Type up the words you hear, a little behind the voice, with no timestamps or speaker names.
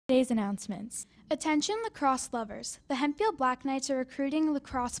Today's announcements. Attention lacrosse lovers. The Hempfield Black Knights are recruiting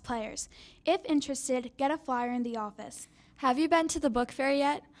lacrosse players. If interested, get a flyer in the office. Have you been to the book fair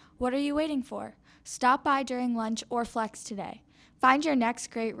yet? What are you waiting for? Stop by during lunch or flex today. Find your next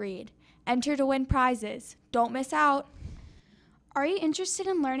great read. Enter to win prizes. Don't miss out. Are you interested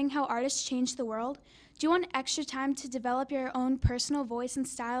in learning how artists change the world? Do you want extra time to develop your own personal voice and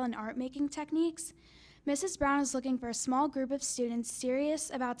style in art-making techniques? Mrs. Brown is looking for a small group of students serious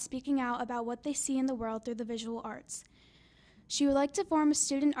about speaking out about what they see in the world through the visual arts. She would like to form a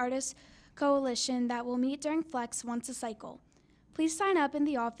student artist coalition that will meet during Flex once a cycle. Please sign up in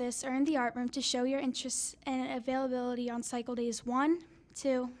the office or in the art room to show your interest and availability on cycle days 1,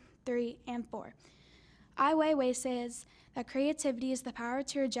 2, 3, and 4. Ai Weiwei says that creativity is the power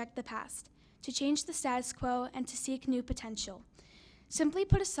to reject the past, to change the status quo, and to seek new potential. Simply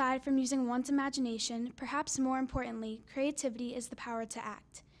put, aside from using one's imagination, perhaps more importantly, creativity is the power to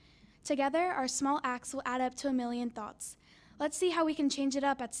act. Together, our small acts will add up to 1,000,000 thoughts. Let's see how we can change it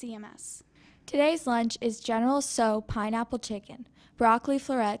up at CMS. Today's lunch is General Tso pineapple chicken, broccoli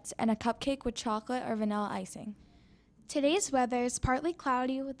florets, and a cupcake with chocolate or vanilla icing. Today's weather is partly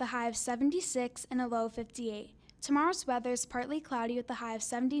cloudy with a high of 76 and a low of 58. Tomorrow's weather is partly cloudy with a high of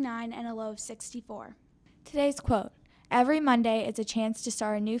 79 and a low of 64. Today's quote: every Monday is a chance to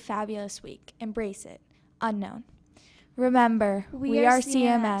start a new fabulous week. Embrace it. Unknown. Remember, we are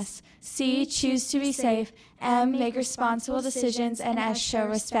CMS. C, choose to be safe. M, make responsible decisions. And S, show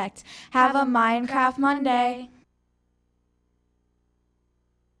respect. Have a Minecraft Monday.